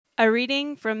A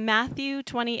reading from Matthew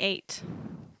 28.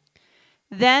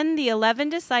 Then the 11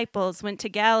 disciples went to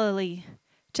Galilee,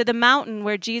 to the mountain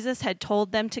where Jesus had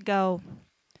told them to go.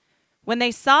 When they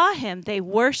saw him, they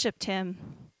worshipped him,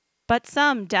 but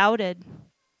some doubted.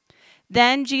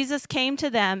 Then Jesus came to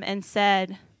them and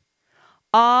said,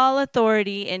 "All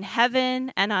authority in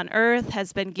heaven and on earth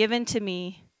has been given to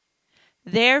me.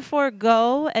 Therefore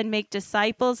go and make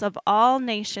disciples of all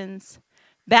nations,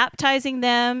 baptizing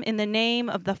them in the name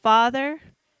of the Father,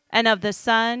 and of the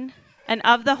Son, and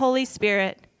of the Holy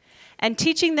Spirit, and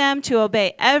teaching them to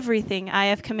obey everything I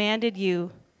have commanded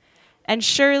you. And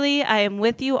surely I am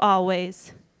with you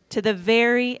always, to the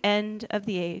very end of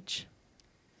the age."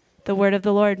 The word of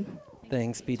the Lord.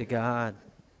 Thanks be to God.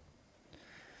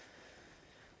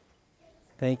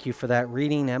 Thank you for that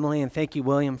reading, Emily, and thank you,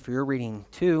 William, for your reading,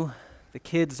 too. The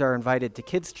kids are invited to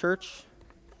Kids Church.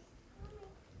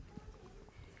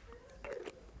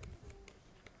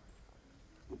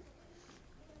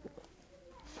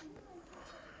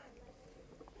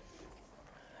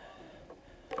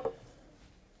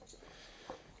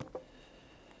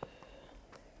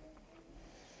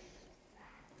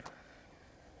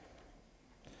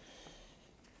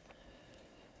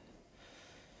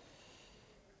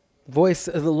 The voice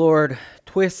of the Lord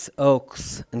twists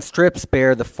oaks and strips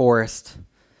bare the forest,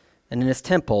 and in his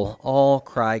temple all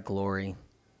cry glory.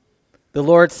 The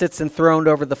Lord sits enthroned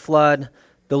over the flood.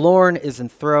 The Lord is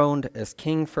enthroned as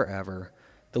king forever.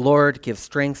 The Lord gives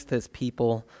strength to his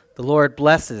people. The Lord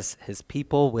blesses his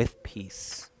people with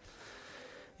peace.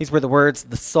 These were the words of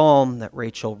the psalm that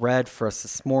Rachel read for us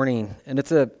this morning, and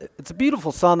it's a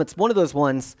beautiful psalm. It's one of those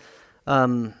ones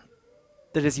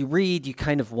that as you read, you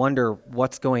kind of wonder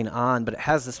what's going on, but it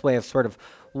has this way of sort of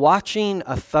watching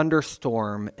a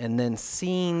thunderstorm and then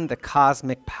seeing the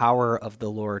cosmic power of the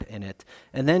Lord in it,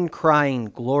 and then crying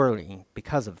glory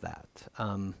because of that.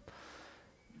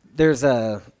 There's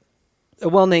a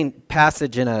well-named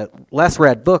passage in a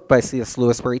less-read book by C.S.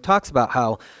 Lewis where he talks about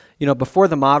how, before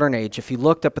the modern age, if you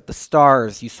looked up at the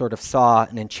stars, you sort of saw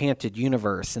an enchanted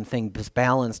universe and things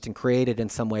balanced and created in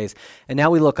some ways. And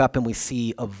now we look up and we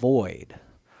see a void.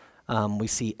 We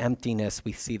see emptiness.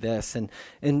 We see this. And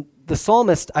the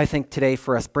psalmist, I think, today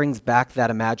for us brings back that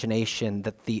imagination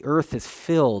that the earth is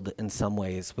filled in some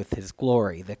ways with his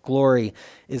glory, that glory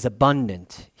is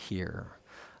abundant here.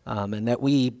 And that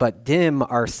we but dim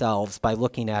ourselves by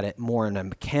looking at it more in a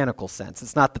mechanical sense.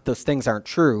 It's not that those things aren't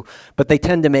true, but they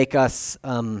tend to make us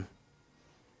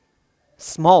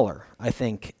smaller, I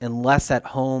think, and less at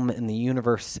home in the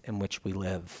universe in which we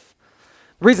live.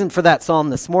 The reason for that psalm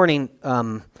this morning,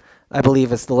 I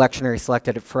believe, as the lectionary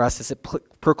selected it for us, is it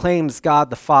proclaims God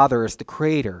the Father as the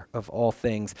creator of all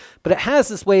things. But it has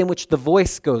this way in which the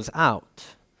voice goes out.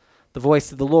 The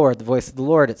voice of the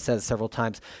Lord, it says several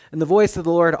times. And the voice of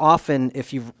the Lord often,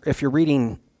 if you're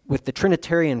reading with the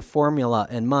Trinitarian formula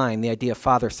in mind, the idea of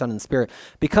Father, Son, and Spirit,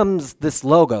 becomes this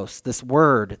logos, this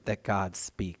word that God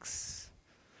speaks.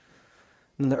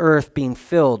 And the earth being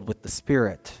filled with the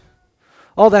Spirit.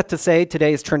 All that to say,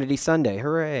 today is Trinity Sunday.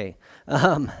 Hooray.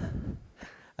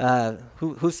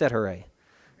 Who said hooray?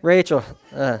 Rachel.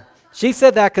 She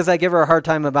said that because I give her a hard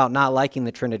time about not liking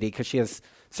the Trinity because she has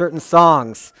certain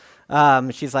songs.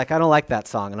 She's like, I don't like that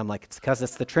song. And I'm like, it's because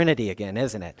it's the Trinity again,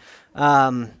 isn't it?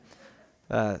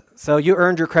 So you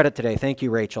earned your credit today. Thank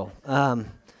you, Rachel.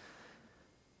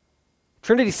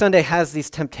 Trinity Sunday has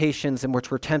these temptations in which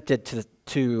we're tempted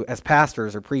to, as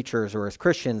pastors or preachers or as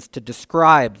Christians, to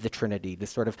describe the Trinity, to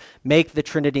sort of make the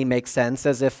Trinity make sense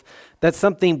as if that's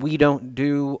something we don't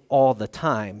do all the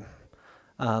time.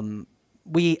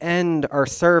 We end our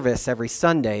service every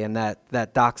Sunday in that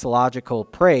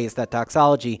doxological praise, that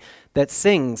doxology that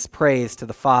sings praise to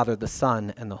the Father, the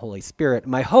Son, and the Holy Spirit.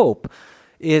 My hope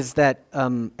is that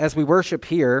as we worship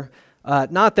here,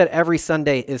 not that every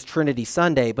Sunday is Trinity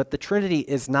Sunday, but the Trinity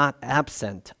is not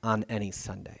absent on any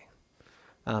Sunday.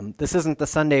 This isn't the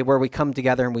Sunday where we come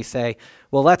together and we say,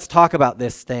 well, let's talk about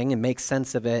this thing and make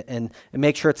sense of it and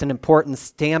make sure it's an important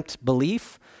stamped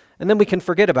belief. And then we can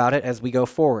forget about it as we go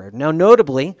forward. Now,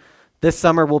 notably, this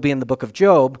summer we'll be in the book of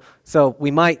Job, so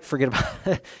we might forget about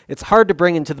it. It's hard to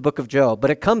bring into the book of Job, but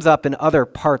it comes up in other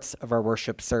parts of our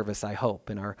worship service, I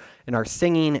hope, in our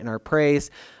singing, in our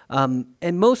praise. And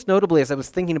most notably, as I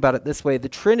was thinking about it this way, the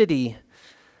Trinity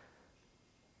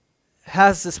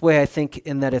has this way, I think,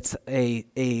 in that it's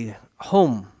a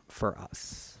home for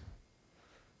us.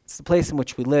 It's the place in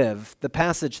which we live. The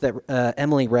passage that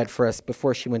Emily read for us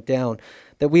before she went down,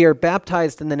 that we are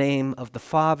baptized in the name of the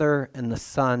Father and the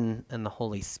Son and the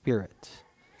Holy Spirit.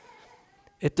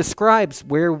 It describes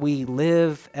where we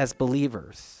live as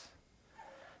believers.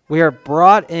 we are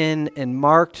brought in and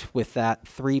marked with that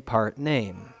three-part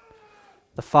name: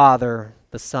 the Father,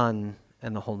 the Son,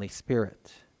 and the Holy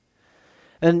Spirit.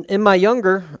 And in my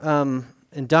younger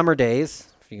and dumber days,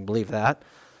 if you can believe that,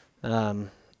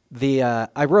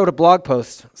 I wrote a blog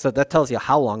post, so that tells you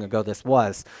how long ago this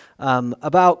was,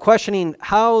 about questioning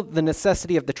how the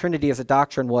necessity of the Trinity as a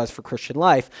doctrine was for Christian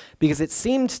life, because it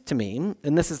seemed to me,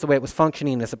 and this is the way it was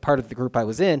functioning as a part of the group I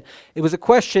was in, it was a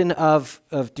question of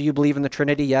do you believe in the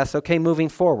Trinity? Yes, okay, moving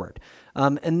forward.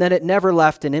 And then it never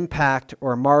left an impact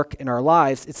or a mark in our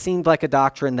lives. It seemed like a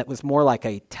doctrine that was more like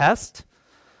a test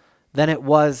than it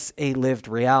was a lived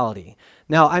reality.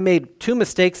 Now, I made two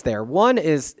mistakes there. One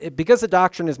is, because the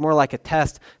doctrine is more like a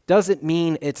test, doesn't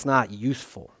mean it's not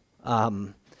useful.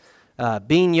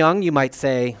 Being young, you might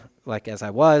say, like as I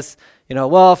was,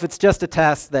 well, if it's just a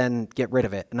test, then get rid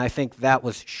of it. And I think that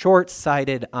was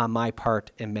short-sighted on my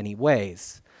part in many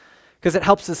ways, because it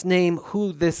helps us name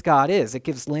who this God is. It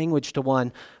gives language to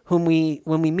one whom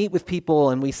when we meet with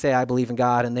people and we say, I believe in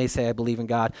God, and they say, I believe in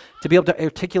God, to be able to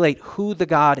articulate who the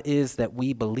God is that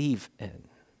we believe in.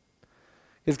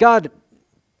 Because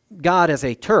God as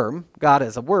a term, God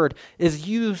as a word, is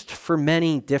used for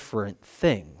many different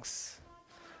things.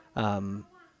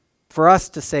 For us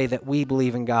to say that we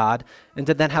believe in God and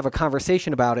to then have a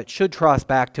conversation about it should draw us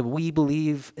back to we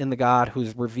believe in the God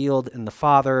who's revealed in the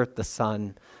Father, the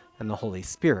Son, and the Holy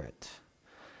Spirit.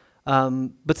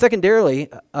 But secondarily,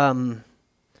 I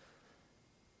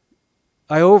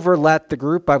overlet the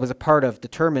group I was a part of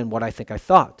determine what I think I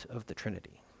thought of the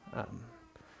Trinity.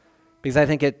 Because I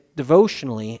think it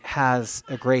devotionally has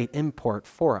a great import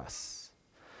for us.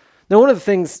 Now, one of the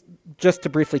things, just to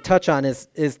briefly touch on, is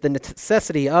the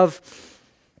necessity of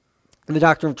the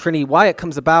doctrine of Trinity. Why it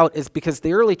comes about is because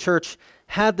the early church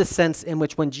had the sense in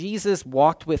which when Jesus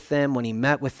walked with them, when he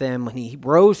met with them, when he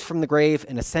rose from the grave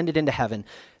and ascended into heaven,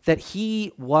 that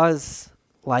he was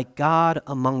like God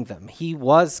among them. He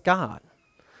was God.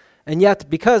 And yet,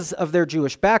 because of their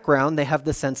Jewish background, they have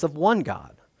the sense of one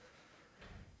God.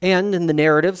 And in the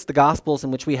narratives, the Gospels in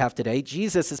which we have today,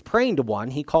 Jesus is praying to one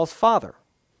he calls Father.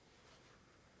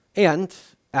 And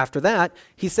after that,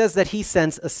 he says that he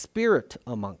sends a Spirit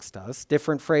amongst us,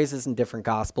 different phrases in different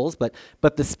Gospels, but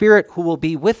the Spirit who will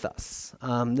be with us,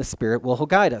 the Spirit will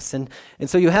guide us. And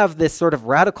so you have this sort of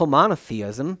radical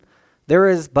monotheism. There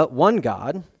is but one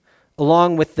God,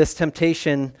 along with this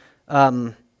temptation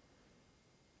of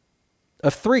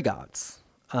three gods.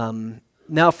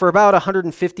 Now, for about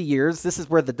 150 years, this is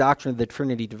where the doctrine of the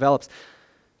Trinity develops.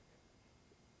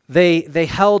 They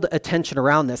held attention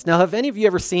around this. Now, have any of you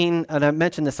ever seen, and I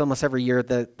mention this almost every year,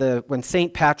 when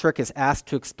St. Patrick is asked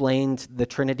to explain the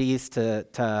Trinities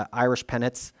to Irish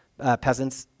peasants,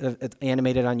 it's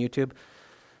animated on YouTube?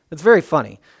 It's very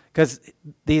funny, because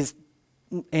these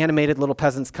animated little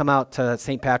peasants come out to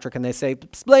St. Patrick and they say,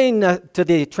 explain to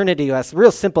the Trinity to us,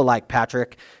 real simple like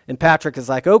Patrick. And Patrick is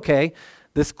like, okay,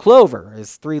 this clover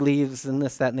is 3 leaves and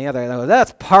this, that, and the other. And I go,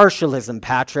 that's partialism,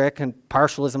 Patrick. And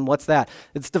partialism, what's that?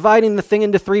 It's dividing the thing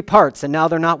into 3 parts, and now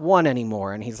they're not one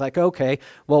anymore. And he's like, okay,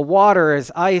 well, water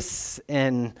is ice,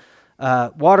 and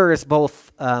water is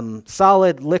both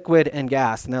solid, liquid, and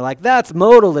gas. And they're like, that's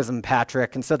modalism,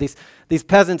 Patrick. And so these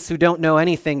peasants who don't know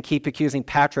anything keep accusing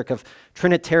Patrick of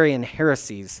Trinitarian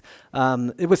heresies.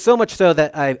 It was so much so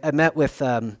that I met with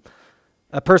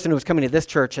a person who was coming to this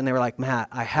church, and they were like, Matt,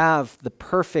 I have the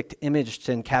perfect image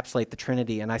to encapsulate the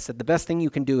Trinity. And I said, the best thing you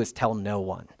can do is tell no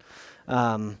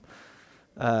one,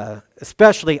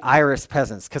 especially Irish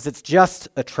peasants, because it's just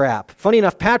a trap. Funny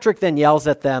enough, Patrick then yells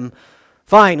at them,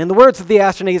 fine, in the words of the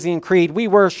Athanasian Creed, we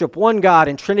worship one God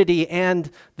in Trinity and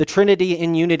the Trinity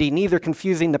in unity, neither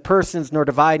confusing the persons nor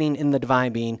dividing in the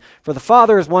divine being. For the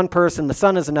Father is one person, the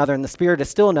Son is another, and the Spirit is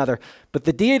still another. But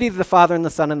the deity of the Father and the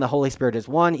Son and the Holy Spirit is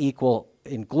one, equal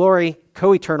in glory,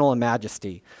 co-eternal in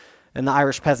majesty. And the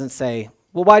Irish peasants say,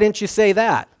 well, why didn't you say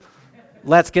that?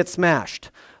 Let's get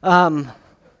smashed.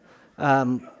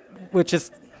 Which is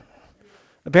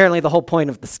apparently the whole point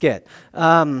of the skit.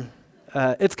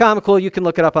 It's comical. You can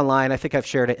look it up online. I think I've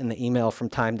shared it in the email from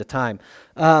time to time.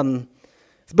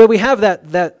 But we have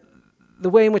that the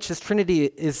way in which this Trinity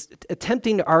is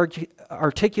attempting to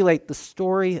articulate the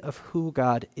story of who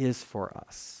God is for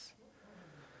us.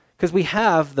 Because we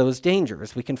have those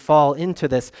dangers. We can fall into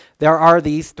this. There are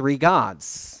these 3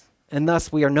 gods, and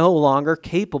thus we are no longer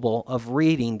capable of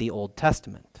reading the Old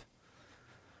Testament.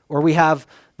 Or we have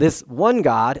this one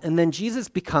God, and then Jesus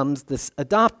becomes this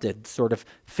adopted sort of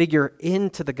figure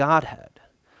into the Godhead.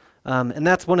 And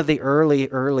that's one of the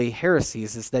early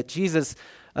heresies, is that Jesus,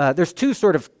 there's 2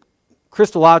 sort of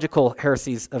Christological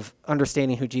heresies of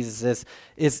understanding who Jesus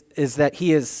is that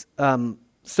he is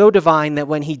so divine that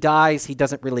when he dies, he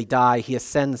doesn't really die. He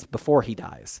ascends before he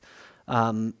dies.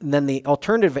 Then the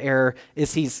alternative error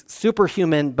is he's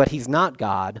superhuman, but he's not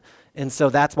God, and so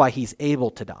that's why he's able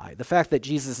to die. The fact that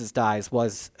Jesus dies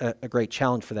was a great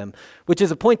challenge for them, which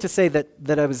is a point to say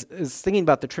that I was thinking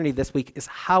about the Trinity this week, is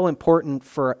how important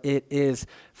it is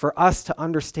for us to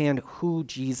understand who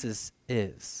Jesus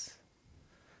is.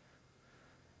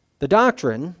 The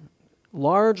doctrine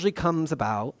largely comes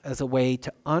about as a way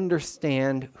to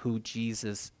understand who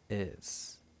Jesus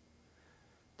is.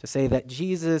 To say that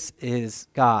Jesus is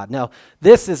God. Now,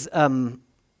 this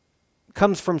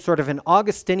comes from sort of an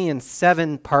Augustinian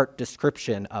 7-part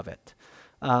description of it,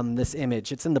 this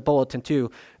image. It's in the bulletin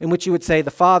too, in which you would say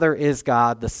the Father is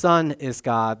God, the Son is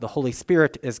God, the Holy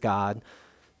Spirit is God.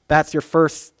 That's your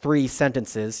first 3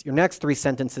 sentences. Your next 3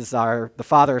 sentences are the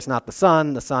Father is not the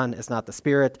Son is not the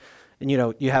Spirit, and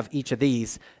you have each of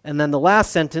these. And then the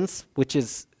last sentence, which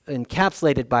is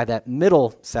encapsulated by that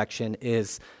middle section,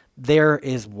 is there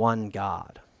is one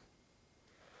God.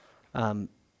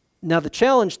 Now, the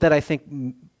challenge that I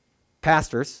think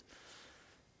pastors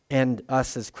and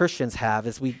us as Christians have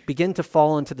is we begin to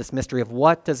fall into this mystery of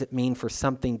what does it mean for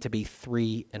something to be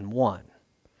 3 in 1.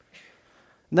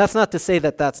 And that's not to say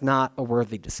that that's not a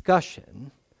worthy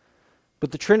discussion,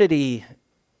 but the Trinity,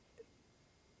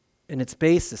 in its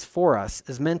basis for us,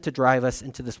 is meant to drive us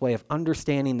into this way of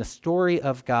understanding the story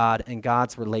of God and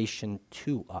God's relation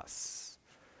to us.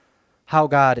 How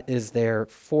God is there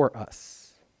for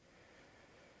us.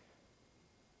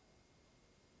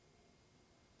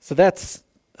 So that's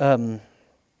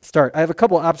start. I have a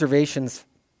couple observations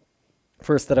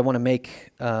first that I want to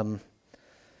make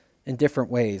in different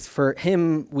ways. For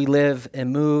him we live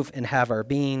and move and have our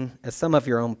being. As some of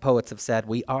your own poets have said,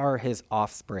 we are his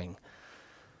offspring.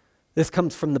 This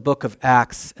comes from the book of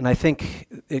Acts, and I think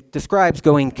it describes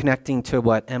connecting to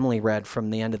what Emily read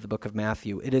from the end of the book of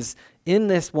Matthew. It is in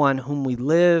this one whom we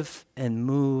live and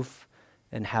move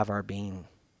and have our being.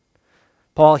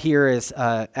 Paul here is,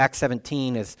 Acts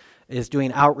 17, is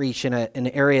doing outreach in an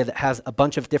area that has a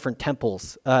bunch of different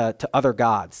temples to other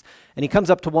gods. And he comes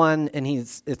up to one, and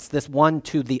it's this one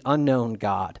to the unknown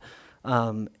God.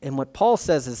 And what Paul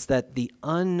says is that the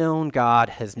unknown God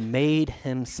has made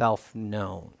himself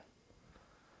known.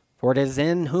 For it is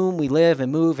in whom we live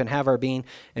and move and have our being,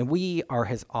 and we are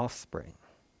his offspring.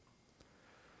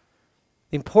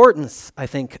 The importance, I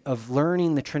think, of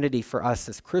learning the Trinity for us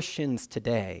as Christians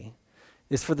today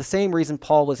is for the same reason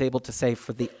Paul was able to say,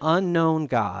 for the unknown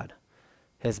God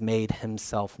has made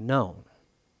himself known.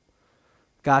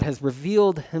 God has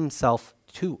revealed himself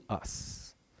to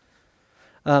us.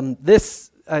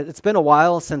 It's been a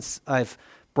while since I've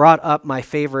brought up my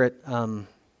favorite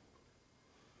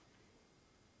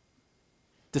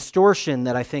distortion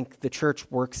that I think the church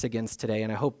works against today,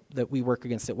 and I hope that we work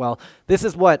against it well. This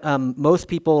is what most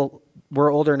people,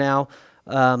 we're older now,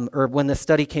 or when the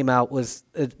study came out, was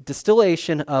a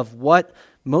distillation of what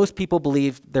most people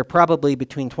believe. They're probably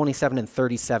between 27 and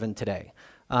 37 today.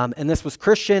 And this was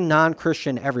Christian,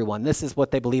 non-Christian, everyone. This is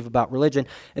what they believe about religion.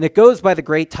 And it goes by the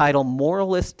great title,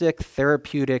 Moralistic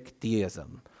Therapeutic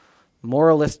Deism.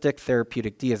 Moralistic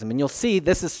Therapeutic Deism. And you'll see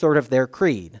this is sort of their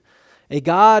creed. A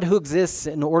God who exists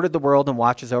and ordered the world and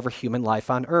watches over human life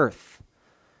on earth.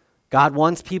 God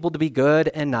wants people to be good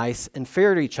and nice and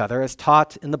fair to each other as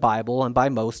taught in the Bible and by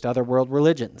most other world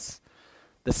religions.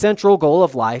 The central goal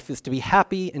of life is to be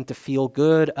happy and to feel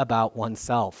good about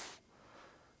oneself.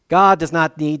 God does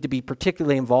not need to be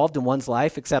particularly involved in one's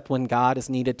life except when God is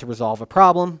needed to resolve a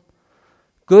problem.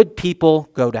 Good people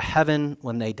go to heaven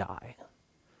when they die.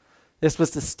 This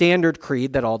was the standard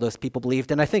creed that all those people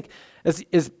believed. And I think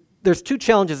there's 2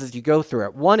 challenges as you go through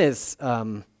it. One is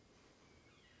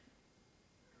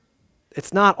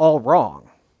it's not all wrong,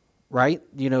 right?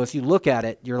 As you look at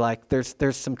it, you're like,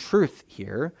 there's some truth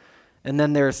here, and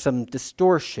then there's some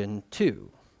distortion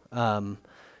too.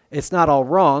 It's not all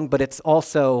wrong, but it's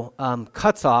also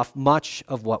cuts off much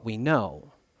of what we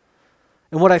know.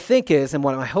 And what I think is, and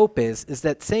what my hope is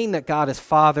that saying that God is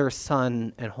Father,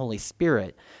 Son, and Holy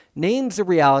Spirit names a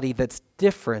reality that's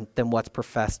different than what's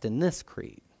professed in this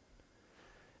creed.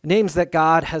 It names that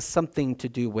God has something to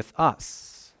do with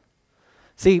us.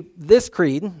 See, this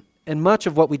creed, and much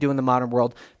of what we do in the modern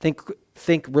world,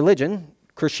 think religion,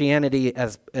 Christianity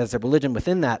as a religion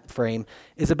within that frame,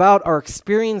 is about our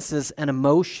experiences and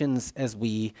emotions as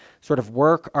we sort of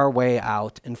work our way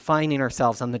out and finding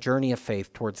ourselves on the journey of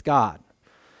faith towards God.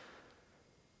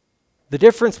 The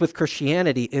difference with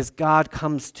Christianity is God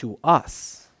comes to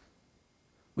us,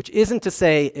 which isn't to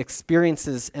say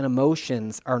experiences and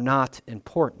emotions are not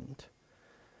important,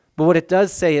 But what it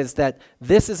does say is that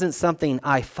this isn't something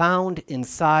I found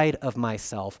inside of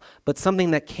myself, but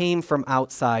something that came from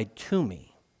outside to me.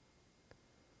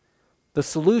 The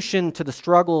solution to the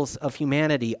struggles of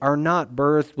humanity are not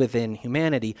birthed within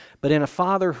humanity, but in a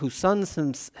Father who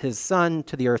sends his Son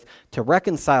to the earth to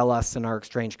reconcile us in our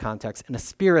estranged context, and a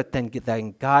Spirit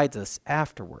then guides us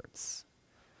afterwards.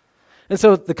 And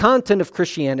so the content of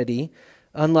Christianity,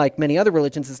 unlike many other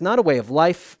religions, is not a way of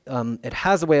life. It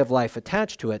has a way of life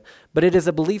attached to it, but it is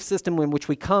a belief system in which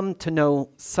we come to know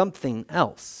something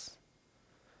else.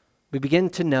 We begin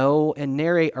to know and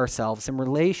narrate ourselves in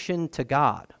relation to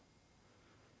God.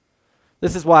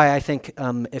 This is why I think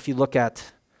if you look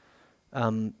at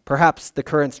perhaps the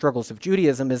current struggles of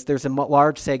Judaism, is there's a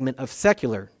large segment of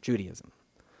secular Judaism,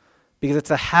 because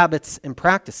it's a habits and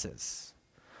practices.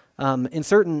 In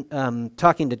certain,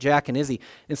 talking to Jack and Izzy,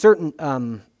 in certain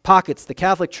pockets, the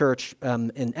Catholic Church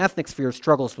in ethnic spheres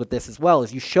struggles with this as well,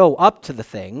 as you show up to the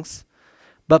things,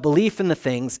 but belief in the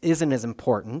things isn't as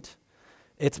important.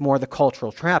 It's more the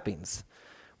cultural trappings.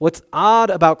 What's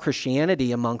odd about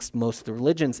Christianity amongst most of the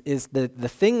religions is that the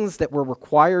things that we're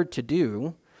required to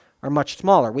do are much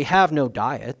smaller. We have no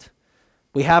diet.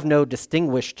 We have no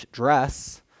distinguished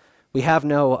dress. We have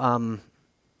no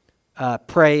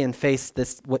pray and face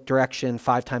this what direction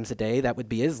 5 times a day. That would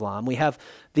be Islam. We have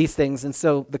these things. And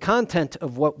so the content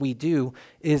of what we do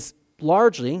is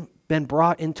largely been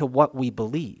brought into what we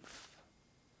believe.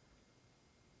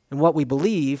 And what we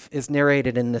believe is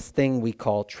narrated in this thing we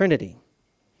call Trinity.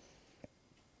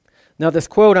 Now, this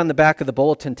quote on the back of the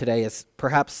bulletin today is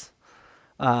perhaps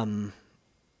one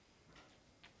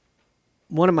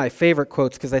of my favorite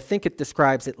quotes, because I think it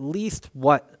describes at least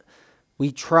what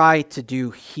we try to do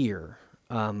here.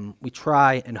 We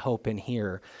try and hope in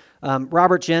here.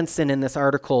 Robert Jensen, in this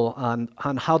article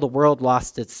on how the world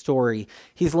lost its story,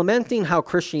 he's lamenting how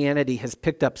Christianity has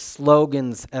picked up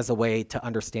slogans as a way to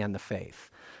understand the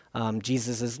faith.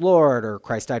 Jesus is Lord, or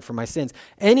Christ died for my sins.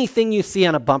 Anything you see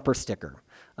on a bumper sticker.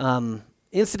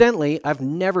 Incidentally, I've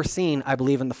never seen I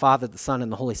believe in the Father, the Son,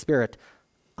 and the Holy Spirit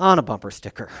on a bumper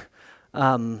sticker.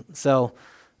 So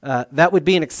that would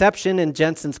be an exception in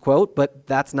Jensen's quote, but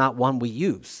that's not one we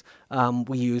use.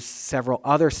 We use several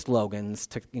other slogans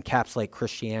to encapsulate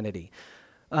Christianity.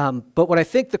 But what I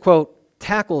think the quote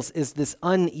tackles is this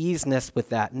uneasiness with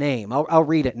that name. I'll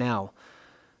read it now.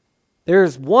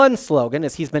 There's one slogan,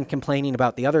 as he's been complaining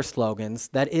about the other slogans,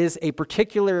 that is a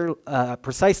particular,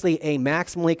 precisely a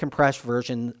maximally compressed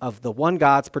version of the one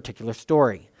God's particular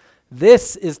story.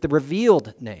 This is the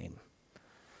revealed name.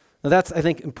 Now that's, I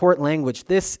think, important language.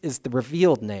 This is the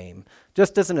revealed name.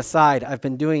 Just as an aside,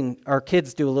 our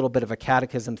kids do a little bit of a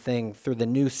catechism thing through the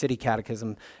New City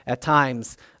Catechism at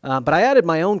times, but I added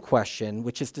my own question,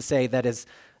 which is to say that as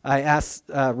I ask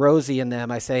Rosie and them,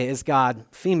 I say, is God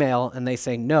female? And they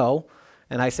say no.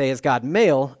 And I say, is God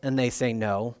male? And they say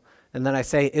no. And then I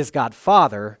say, is God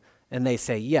Father? And they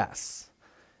say yes.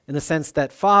 In the sense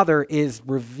that Father is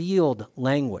revealed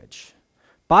language.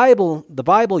 The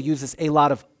Bible uses a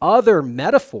lot of other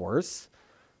metaphors,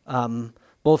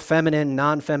 both feminine,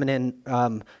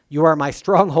 non-feminine, you are my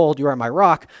stronghold, you are my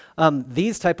rock,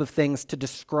 these type of things to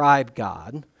describe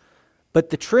God. But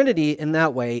the Trinity, in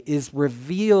that way, is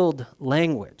revealed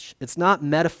language. It's not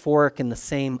metaphoric in the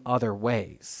same other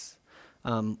ways,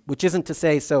 which isn't to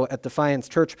say, so at Defiance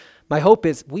Church, my hope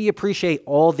is we appreciate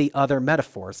all the other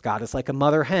metaphors. God is like a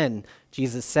mother hen,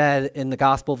 Jesus said in the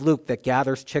Gospel of Luke, that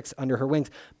gathers chicks under her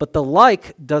wings. But the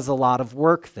like does a lot of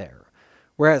work there.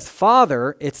 Whereas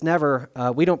Father, it's never,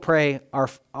 we don't pray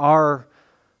our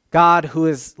God who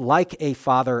is like a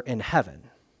Father in heaven.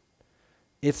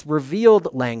 It's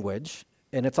revealed language,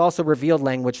 and it's also revealed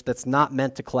language that's not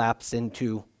meant to collapse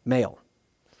into male.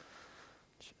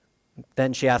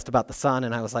 Then she asked about the Son,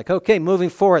 and I was like, okay,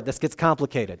 moving forward, this gets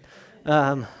complicated.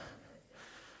 It's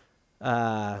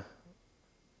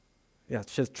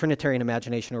just Trinitarian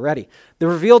imagination already. The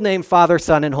revealed name, Father,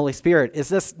 Son, and Holy Spirit. Is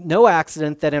this no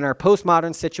accident that in our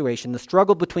postmodern situation, the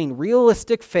struggle between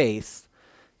realistic faith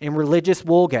and religious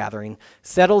wool gathering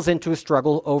settles into a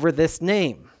struggle over this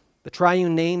name? The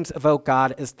triune names evoke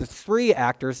God as the three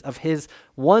actors of his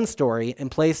one story and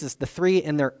places the three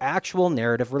in their actual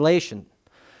narrative relation.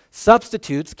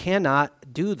 Substitutes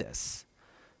cannot do this.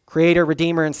 Creator,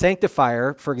 Redeemer, and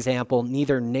Sanctifier, for example,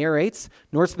 neither narrates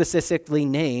nor specifically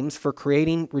names for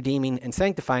creating, redeeming, and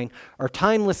sanctifying are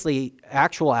timelessly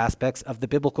actual aspects of the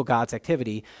biblical God's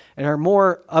activity and are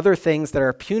more other things that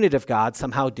are punitive God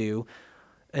somehow do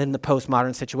in the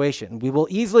postmodern situation. We will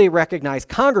easily recognize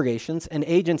congregations and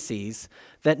agencies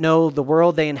that know the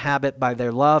world they inhabit by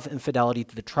their love and fidelity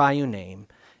to the triune name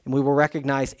and we will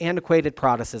recognize antiquated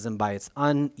Protestantism by its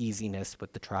uneasiness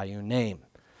with the triune name.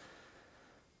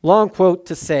 Long quote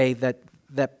to say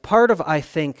that part of, I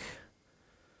think,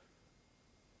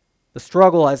 the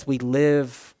struggle as we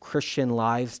live Christian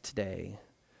lives today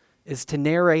is to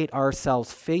narrate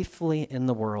ourselves faithfully in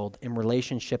the world in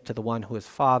relationship to the one who is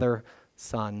Father,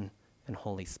 Son, and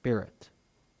Holy Spirit.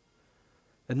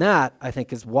 And that, I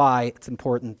think, is why it's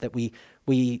important that we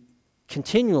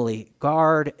continually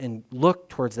guard and look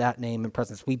towards that name and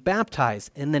presence. We baptize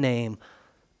in the name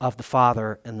of the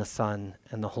Father and the Son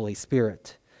and the Holy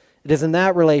Spirit. It is in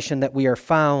that relation that we are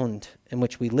found, in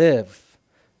which we live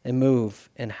and move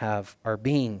and have our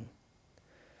being.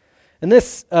 And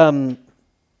this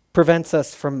prevents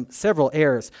us from several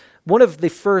errors. One of the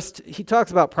first, he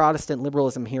talks about Protestant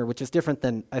liberalism here, which is different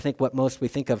than I think what most we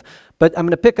think of. But I'm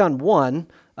going to pick on one,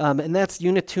 and that's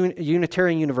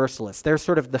Unitarian Universalists. They're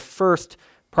sort of the first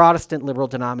Protestant liberal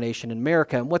denomination in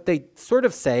America. And what they sort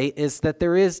of say is that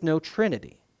there is no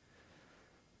Trinity.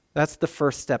 That's the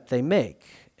first step they make.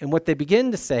 And what they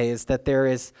begin to say is that there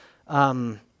is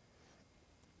God.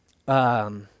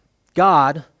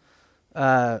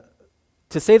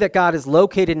 To say that God is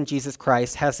located in Jesus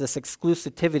Christ has this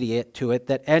exclusivity to it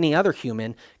that any other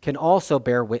human can also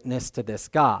bear witness to this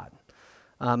God.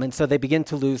 And so they begin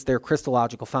to lose their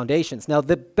Christological foundations. Now,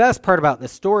 the best part about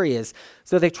this story is,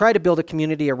 so they try to build a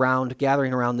community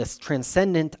gathering around this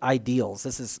transcendent ideals.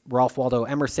 This is Ralph Waldo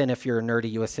Emerson, if you're a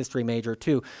nerdy U.S. history major,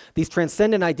 too. These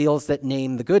transcendent ideals that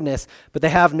name the goodness, but they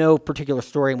have no particular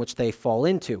story in which they fall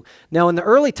into. Now, in the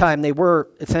early time, they were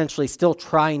essentially still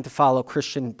trying to follow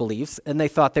Christian beliefs, and they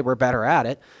thought they were better at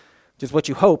it, which is what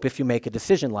you hope if you make a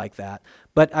decision like that.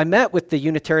 But I met with the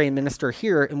Unitarian minister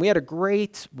here, and we had a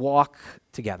great walk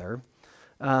together.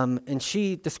 And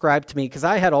she described to me, because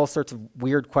I had all sorts of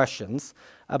weird questions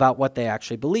about what they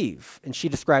actually believe. And she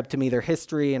described to me their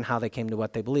history and how they came to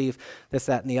what they believe, this,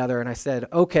 that, and the other. And I said,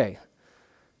 okay,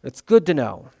 it's good to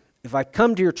know. If I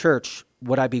come to your church,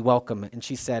 would I be welcome? And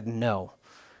she said, no.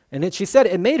 And she said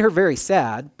it made her very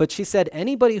sad, but she said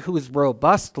anybody who is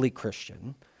robustly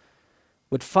Christian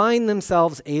would find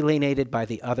themselves alienated by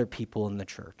the other people in the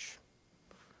church.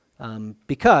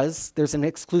 Because there's an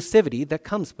exclusivity that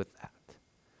comes with that.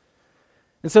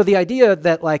 And so the idea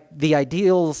that like the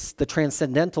ideals, the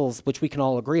transcendentals, which we can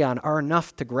all agree on, are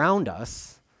enough to ground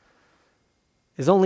us is only